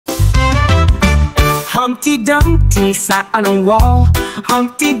Humpty Dumpty sat on a wall.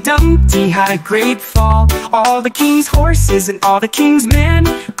 Humpty Dumpty had a great fall. All the king's horses and all the king's men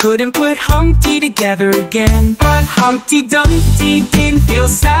couldn't put Humpty together again. But Humpty Dumpty didn't feel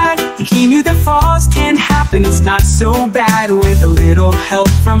sad. He knew that falls can happen, it's not so bad. With a little help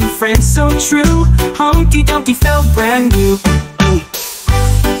from friends so true, Humpty Dumpty felt brand new.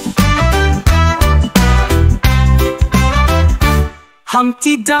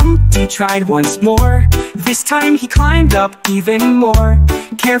 Humpty Dumpty tried once more. This time he climbed up even more.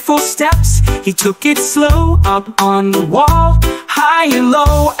 Careful steps, he took it slow. Up on the wall, high and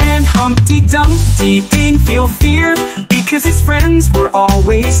low. And Humpty Dumpty didn't feel fear, because his friends were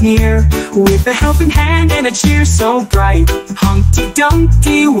always near. With a helping hand and a cheer so bright, Humpty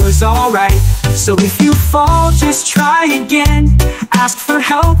Dumpty was alright. So if you fall, just try again. Ask for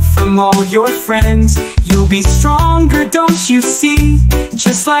help from all your friends. You'll be stronger, don't you see?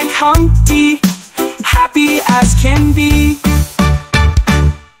 Just like Humpty, happy as can be.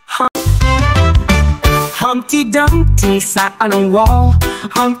 Humpty Dumpty sat on a wall.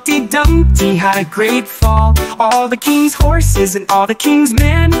 Humpty Dumpty had a great fall. All the king's horses and all the king's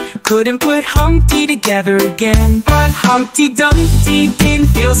men couldn't put Humpty together again. But Humpty Dumpty didn't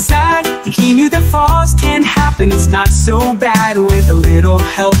feel sad. He knew that falls can happen, it's not so bad. With a little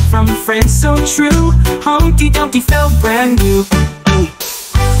help from friends so true, Humpty Dumpty felt brand new.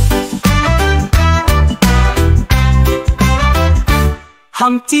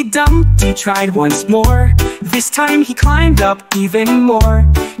 Humpty Dumpty tried once more. This time he climbed up even more.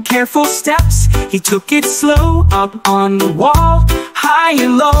 Careful steps, he took it slow. Up on the wall, high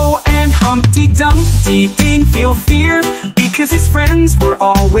and low. And Humpty Dumpty didn't feel fear, because his friends were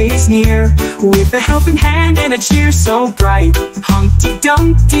always near. With a helping hand and a cheer so bright, Humpty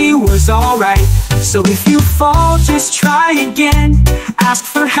Dumpty was alright. So if you fall, just try again. Ask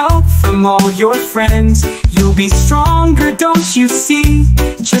for help from all your friends. You'll be stronger, don't you see?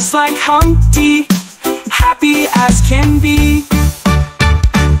 Just like Humpty, happy as can be.